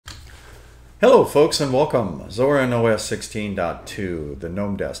Hello folks and welcome. Zorin OS 16.2, the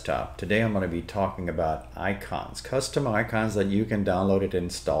GNOME desktop. Today I'm going to be talking about icons, custom icons that you can download and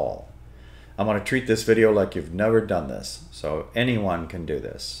install. I'm going to treat this video like you've never done this, so anyone can do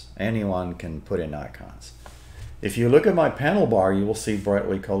this. Anyone can put in icons. If you look at my panel bar, you will see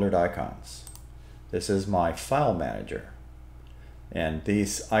brightly colored icons. This is my file manager, and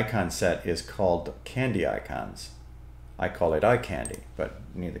this icon set is called candy icons. I call it eye candy, but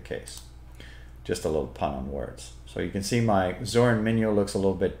in either case. Just a little pun on words. So you can see my Zorin menu looks a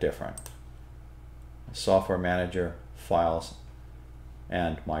little bit different. Software manager, files,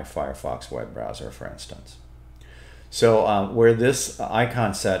 and my Firefox web browser, for instance. So where this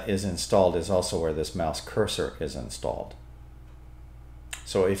icon set is installed is also where this mouse cursor is installed.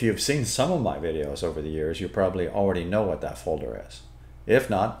 So if you've seen some of my videos over the years, you probably already know what that folder is.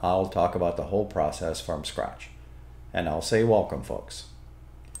 If not, I'll talk about the whole process from scratch. And I'll say welcome, folks.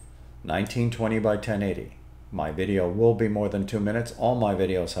 1920 by 1080. My video will be more than 2 minutes. All my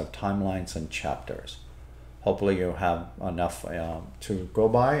videos have timelines and chapters. Hopefully you have enough to go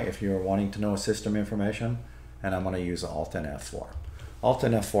by if you're wanting to know system information. And I'm going to use Alt and F4. Alt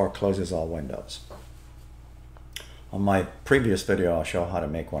and F4 closes all windows. On my previous video, I'll show how to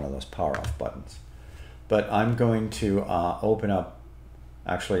make one of those power off buttons. But I'm going to open up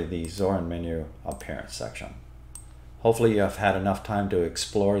actually the Zorin menu appearance section. Hopefully you have had enough time to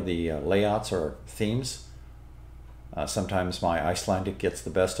explore the layouts or themes. Sometimes my Icelandic gets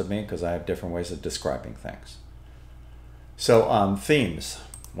the best of me because I have different ways of describing things. So themes.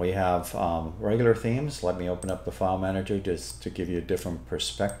 We have regular themes. Let me open up the file manager just to give you different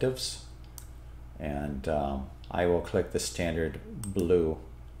perspectives. And I will click the standard blue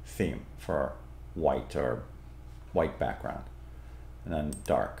theme for white or white background. And then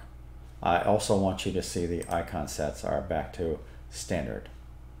dark. I also want you to see the icon sets are back to standard.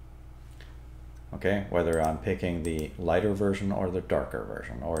 Okay, whether I'm picking the lighter version or the darker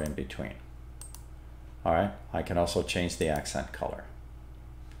version or in between. All right, I can also change the accent color.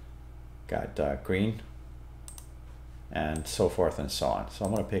 Got green and so forth and so on. So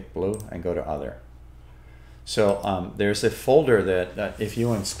I'm going to pick blue and go to other. So there's a folder that if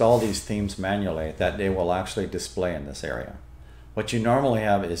you install these themes manually, that they will actually display in this area. What you normally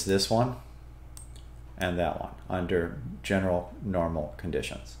have is this one and that one under general normal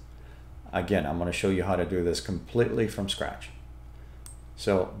conditions. Again, I'm going to show you how to do this completely from scratch.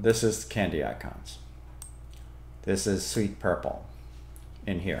 So this is candy icons. This is sweet purple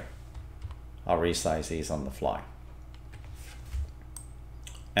in here. I'll resize these on the fly.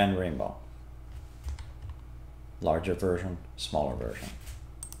 And rainbow. Larger version, smaller version.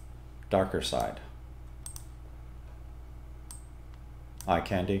 Darker side. Eye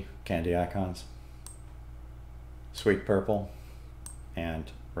candy, candy icons, sweet purple, and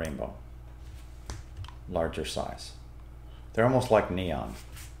rainbow. Larger size. They're almost like neon.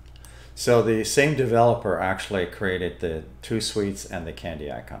 So the same developer actually created the two sweets and the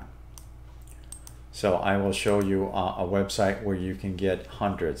candy icon. So I will show you a website where you can get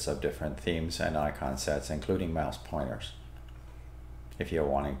hundreds of different themes and icon sets, including mouse pointers, if you're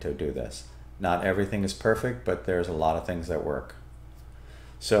wanting to do this. Not everything is perfect, but there's a lot of things that work.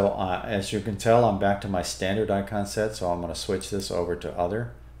 So as you can tell, I'm back to my standard icon set, so I'm going to switch this over to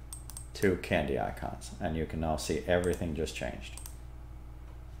other, to candy icons, and you can now see everything just changed.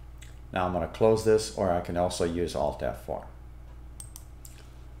 Now I'm going to close this, or I can also use Alt F4.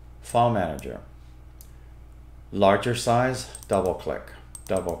 File Manager. Larger size, double click,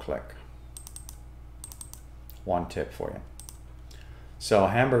 double click. One tip for you. So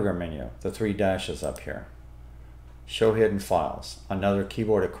hamburger menu, the 3 dashes up here. Show hidden files. Another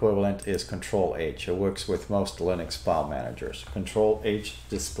keyboard equivalent is Control-H. It works with most Linux file managers. Control-H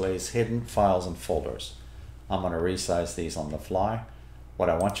displays hidden files and folders. I'm going to resize these on the fly. What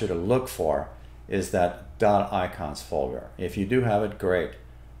I want you to look for is that .icons folder. If you do have it, great.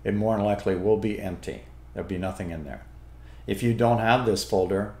 It more than likely will be empty. There'll be nothing in there. If you don't have this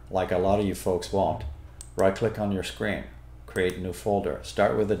folder, like a lot of you folks won't, right-click on your screen, create a new folder.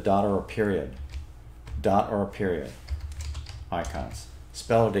 Start with a dot or a period. Dot or a period. Icons.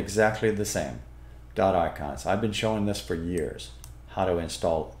 Spell it exactly the same. Dot icons. I've been showing this for years, how to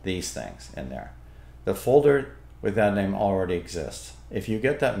install these things in there. The folder with that name already exists. If you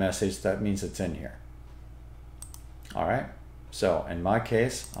get that message, that means it's in here. All right. So in my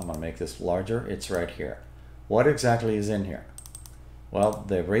case, I'm going to make this larger. It's right here. What exactly is in here? Well,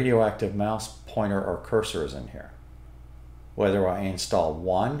 the radioactive mouse pointer or cursor is in here. Whether I install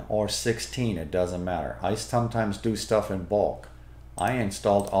 1 or 16, it doesn't matter. I sometimes do stuff in bulk. I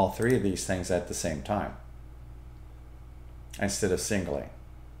installed all 3 of these things at the same time instead of singly.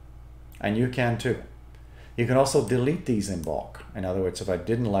 And you can too. You can also delete these in bulk. In other words, if I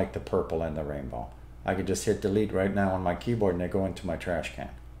didn't like the purple and the rainbow, I could just hit delete right now on my keyboard and they go into my trash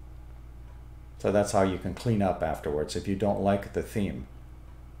can. So that's how you can clean up afterwards if you don't like the theme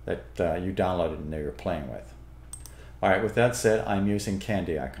that you downloaded and that you're playing with. All right, with that said, I'm using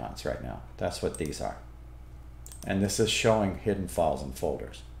candy icons right now. That's what these are. And this is showing hidden files and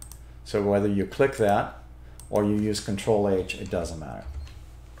folders. So whether you click that or you use Control H, it doesn't matter.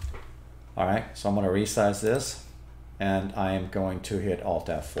 All right, so I'm going to resize this and I am going to hit Alt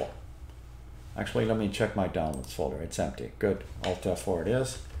F4. Actually, let me check my downloads folder. It's empty. Good. Alt F4 it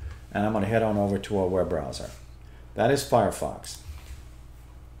is. And I'm going to head on over to a web browser. That is Firefox.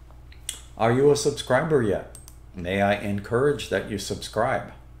 Are you a subscriber yet? May I encourage that you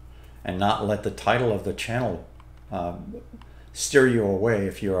subscribe and not let the title of the channel steer you away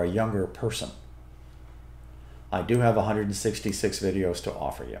if you're a younger person. I do have 166 videos to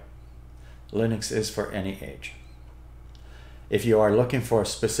offer you. Linux is for any age. If you are looking for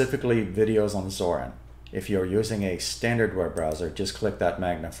specifically videos on Zorin, if you're using a standard web browser, just click that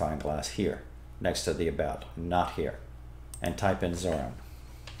magnifying glass here next to the About, not here, and type in Zorin.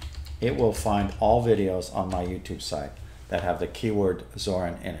 It will find all videos on my YouTube site that have the keyword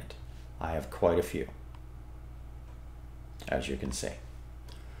Zorin in it. I have quite a few, as you can see.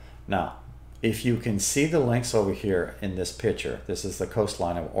 Now, if you can see the links over here in this picture, this is the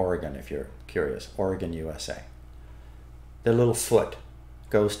coastline of Oregon, if you're curious, Oregon, USA. The little foot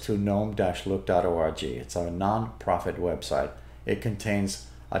goes to gnome-look.org. It's a non-profit website. It contains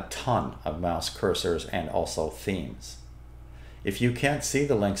a ton of mouse cursors and also themes. If you can't see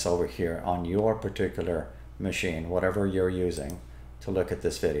the links over here on your particular machine, whatever you're using to look at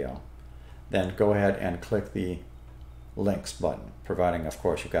this video, then go ahead and click the links button, providing of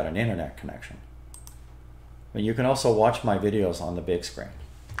course you've got an internet connection. But you can also watch my videos on the big screen.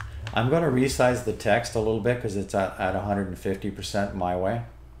 I'm going to resize the text a little bit because it's at 150% my way.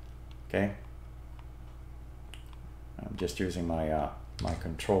 Okay. I'm just using my my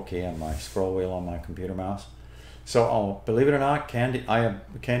control key and my scroll wheel on my computer mouse. So, believe it or not, candy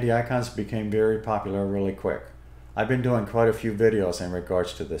icons became very popular really quick. I've been doing quite a few videos in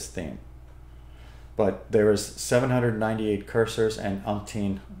regards to this theme. But there is 798 cursors and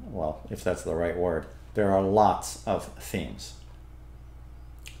umpteen, well, if that's the right word, there are lots of themes.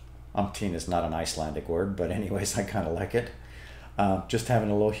 Umpteen is not an Icelandic word, but anyways, I kind of like it. Just having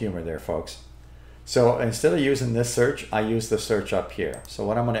a little humor there, folks. So instead of using this search, I use the search up here. So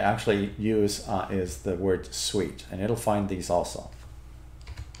what I'm going to actually use is the word suite, and it'll find these also.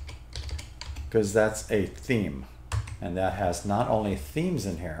 Because that's a theme, and that has not only themes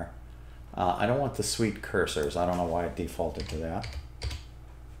in here. I don't want the suite cursors. I don't know why it defaulted to that.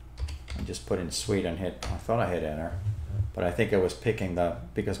 I just put in suite and hit, I thought I hit enter, but I think it was picking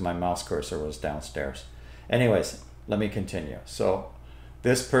because my mouse cursor was downstairs. Anyways, let me continue. So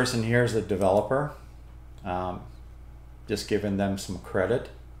this person here is a developer. Just giving them some credit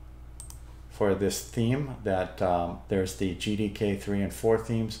for this theme that there's the GDK 3 and 4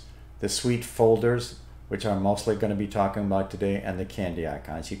 themes, the suite folders, which I'm mostly going to be talking about today, and the candy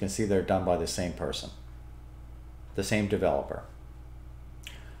icons. You can see they're done by the same person, the same developer.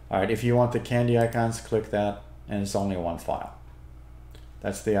 All right, if you want the candy icons, click that, and it's only one file.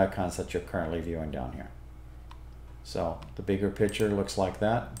 That's the icons that you're currently viewing down here. So the bigger picture looks like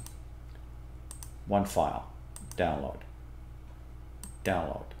that. One file, download.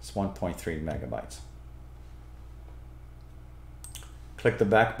 Download, it's 1.3 megabytes. Click the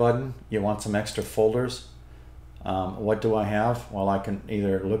back button. You want some extra folders. What do I have? Well, I can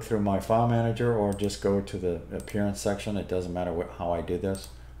either look through my file manager or just go to the appearance section. It doesn't matter how I do this.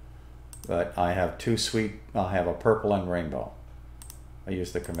 But I have two suite, I have a purple and rainbow. I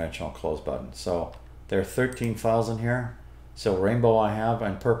use the conventional close button. So there are 13 files in here. So rainbow I have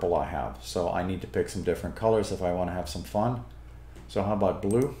and purple I have. So I need to pick some different colors if I want to have some fun. So how about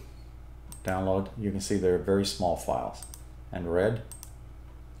blue? Download. You can see they're very small files. And red.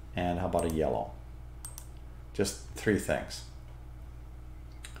 And how about a yellow? Just three things.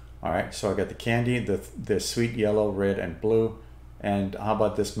 All right, so I got the candy, the sweet yellow, red, and blue. And how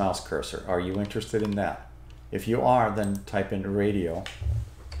about this mouse cursor? Are you interested in that? If you are, then type in radio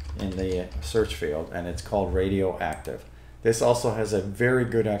in the search field, and it's called radioactive. This also has a very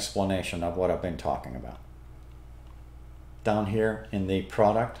good explanation of what I've been talking about. Down here in the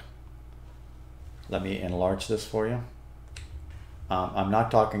product, let me enlarge this for you. I'm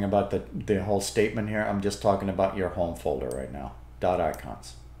not talking about the whole statement here. I'm just talking about your home folder right now. Dot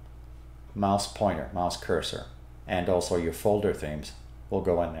icons, mouse pointer, mouse cursor, and also your folder themes will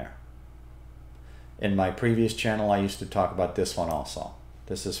go in there. In my previous channel, I used to talk about this one also.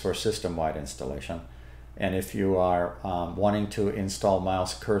 This is for system-wide installation. And if you are wanting to install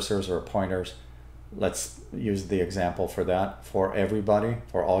mouse cursors or pointers, let's use the example for that. For everybody,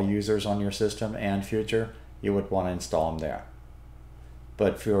 for all users on your system and future, you would want to install them there.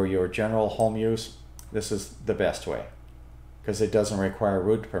 But for your general home use, this is the best way, because it doesn't require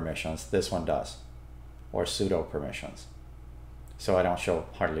root permissions. This one does, or sudo permissions. So I don't show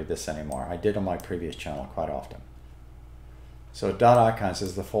hardly this anymore. I did on my previous channel quite often. So .icons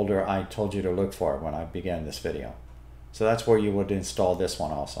is the folder I told you to look for when I began this video. So that's where you would install this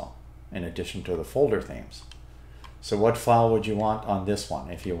one also, in addition to the folder themes. So what file would you want on this one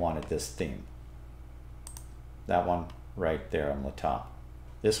if you wanted this theme? That one right there on the top.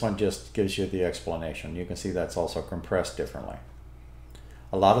 This one just gives you the explanation. You can see that's also compressed differently.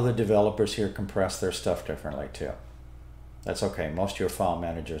 A lot of the developers here compress their stuff differently too. That's okay. Most of your file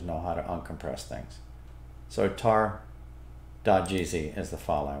managers know how to uncompress things. So tar.gz is the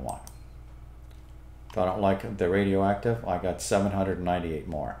file I want. If I don't like the radioactive, I got 798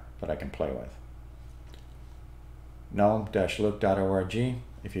 more that I can play with. gnome-look.org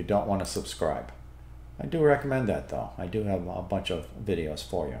if you don't want to subscribe. I do recommend that though. I do have a bunch of videos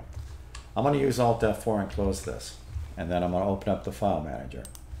for you. I'm going to use Alt F4 and close this. And then I'm going to open up the file manager.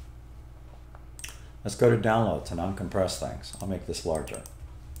 Let's go to downloads and uncompress things. I'll make this larger.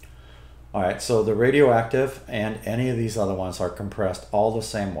 Alright, so the radioactive and any of these other ones are compressed all the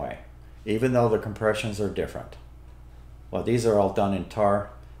same way, even though the compressions are different. Well, these are all done in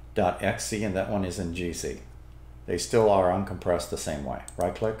tar.xz and that one is in gz. They still are uncompressed the same way.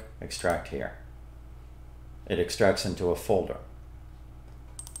 Right click, extract here. It extracts into a folder.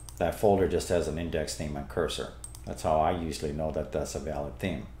 That folder just has an index theme and cursor. That's how I usually know that that's a valid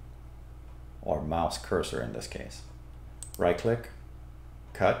theme, or mouse cursor in this case. Right click,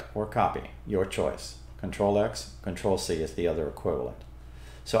 cut or copy, your choice. Control X, Control C is the other equivalent.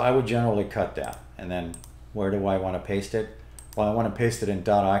 So I would generally cut that, and then where do I want to paste it? Well, I want to paste it in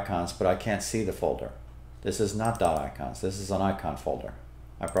 .icons, but I can't see the folder. This is not .icons, this is an icon folder.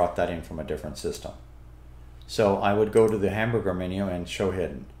 I brought that in from a different system. So I would go to the hamburger menu and show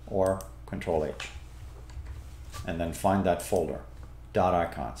hidden, or Control H, and then find that folder,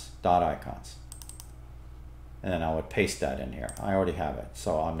 .icons. And then I would paste that in here. I already have it,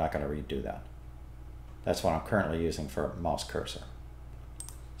 so I'm not going to redo that. That's what I'm currently using for mouse cursor.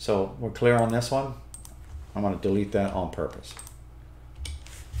 So we're clear on this one. I'm going to delete that on purpose.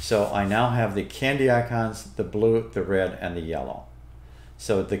 So I now have the candy icons, the blue, the red, and the yellow.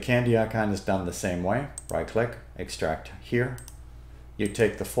 So the candy icon is done the same way. Right click, extract here. You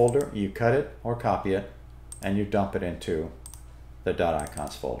take the folder, you cut it or copy it, and you dump it into the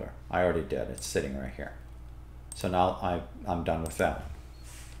 .icons folder. I already did, it's sitting right here. So now I'm done with that.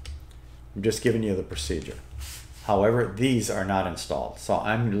 I'm just giving you the procedure. However, these are not installed. So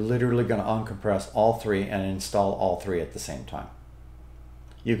I'm literally going to uncompress all three and install all three at the same time.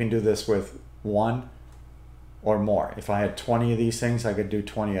 You can do this with one or more. If I had 20 of these things, I could do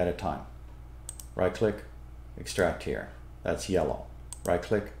 20 at a time. Right click, extract here. That's yellow. Right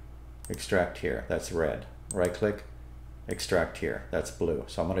click, extract here. That's red. Right click, extract here. That's blue.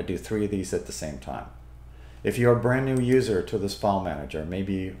 So I'm going to do 3 of these at the same time. If you're a brand new user to this file manager,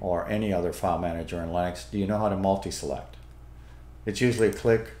 maybe, or any other file manager in Linux, do you know how to multi-select? It's usually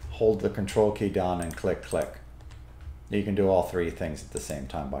click, hold the control key down, and click, click. You can do all 3 things at the same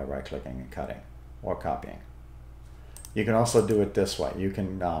time by right-clicking and cutting, or copying. You can also do it this way. You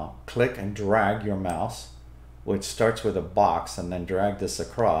can click and drag your mouse, which starts with a box, and then drag this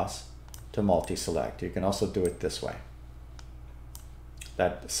across to multi-select. You can also do it this way.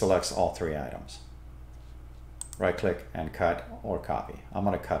 That selects all 3 items. Right click and cut or copy. I'm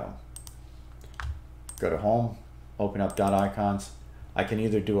going to cut them. Go to home, open up .icons. I can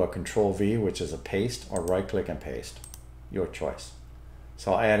either do a Control V, which is a paste, or right click and paste. Your choice.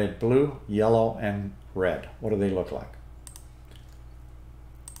 So I added blue, yellow, and red. What do they look like?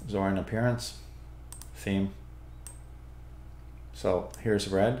 Zorin appearance, theme. So here's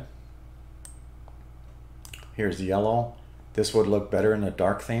red. Here's yellow. This would look better in a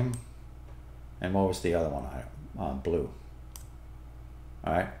dark theme. And what was the other one? Blue.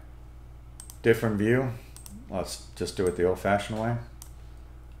 All right. Different view. Let's just do it the old-fashioned way.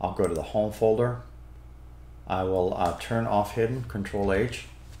 I'll go to the home folder. I will turn off hidden, Control H.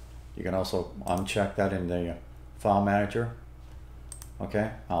 You can also uncheck that in the file manager.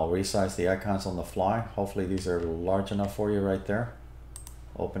 Okay, I'll resize the icons on the fly. Hopefully these are large enough for you right there.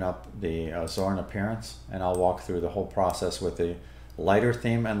 Open up the Zorin appearance, and I'll walk through the whole process with the lighter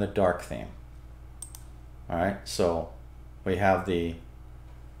theme and the dark theme. All right, so we have the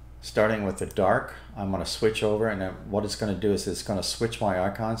Starting with the dark, I'm going to switch over, and then what it's going to do is it's going to switch my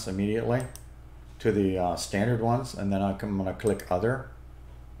icons immediately to the standard ones, and then I'm going to click Other,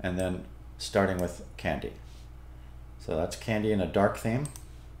 and then starting with Candy. So that's Candy in a dark theme.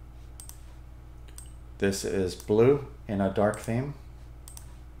 This is blue in a dark theme,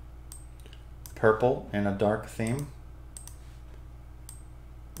 purple in a dark theme,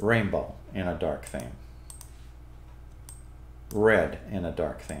 rainbow in a dark theme, red in a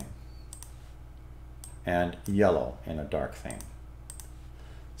dark theme, and yellow in a dark theme.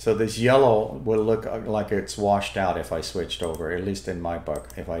 So this yellow will look like it's washed out if I switched over, at least in my book,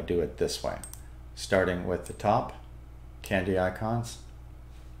 if I do it this way. Starting with the top, candy icons.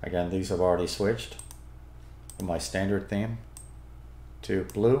 Again, these have already switched from my standard theme to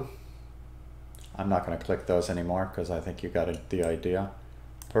blue. I'm not going to click those anymore because I think you got the idea.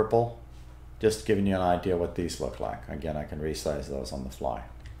 Purple, just giving you an idea what these look like. Again, I can resize those on the fly.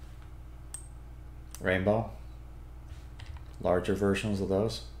 Rainbow, larger versions of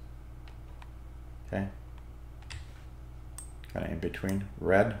those. Okay, kind of in between.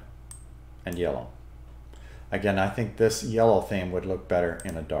 Red and yellow. Again, I think this yellow theme would look better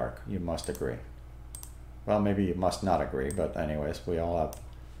in a dark. You must agree. Well, maybe you must not agree, but anyways, we all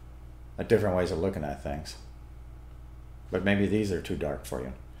have different ways of looking at things. But maybe these are too dark for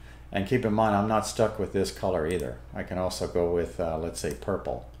you. And keep in mind, I'm not stuck with this color either. I can also go with, let's say,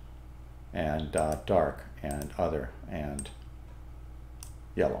 purple and dark and other and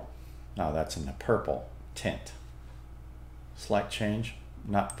yellow. Now that's in the purple tint. Slight change,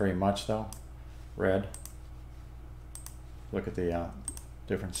 not very much though. Red. Look at the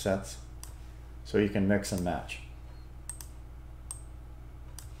different sets. So you can mix and match.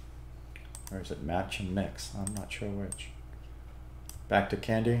 Or is it match and mix? I'm not sure which. Back to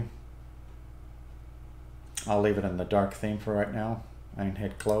candy. I'll leave it in the dark theme for right now. I can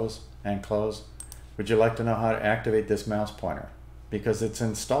hit close and close. Would you like to know how to activate this mouse pointer? Because it's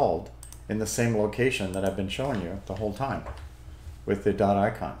installed in the same location that I've been showing you the whole time with the dot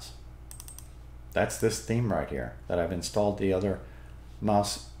icons. That's this theme right here that I've installed the other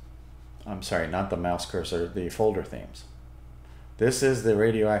mouse, I'm sorry, not the mouse cursor, the folder themes. This is the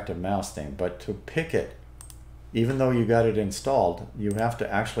radioactive mouse theme, but to pick it, even though you got it installed, you have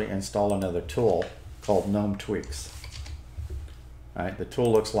to actually install another tool called GNOME Tweaks. All right, the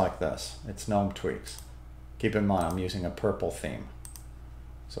tool looks like this. It's GNOME Tweaks. Keep in mind, I'm using a purple theme,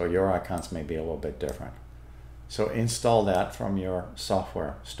 so your icons may be a little bit different. So install that from your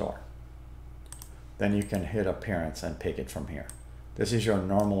software store. Then you can hit Appearance and pick it from here. This is your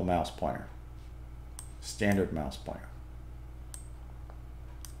normal mouse pointer, standard mouse pointer.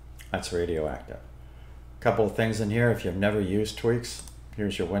 That's radioactive. A couple of things in here. If you've never used Tweaks,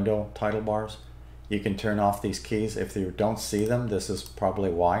 here's your window title bars. You can turn off these keys. If you don't see them, this is probably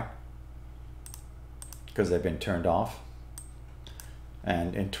why, because they've been turned off.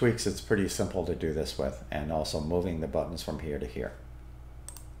 And in Tweaks, it's pretty simple to do this with, and also moving the buttons from here to here.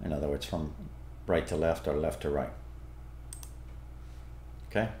 In other words, from right to left or left to right.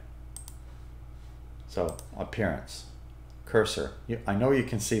 Okay? So, appearance, cursor. I know you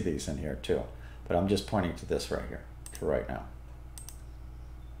can see these in here too, but I'm just pointing to this right here, to right now.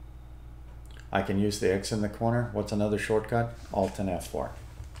 I can use the X in the corner. What's another shortcut? Alt and F4.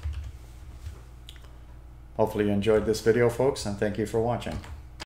 Hopefully you enjoyed this video, folks, and thank you for watching.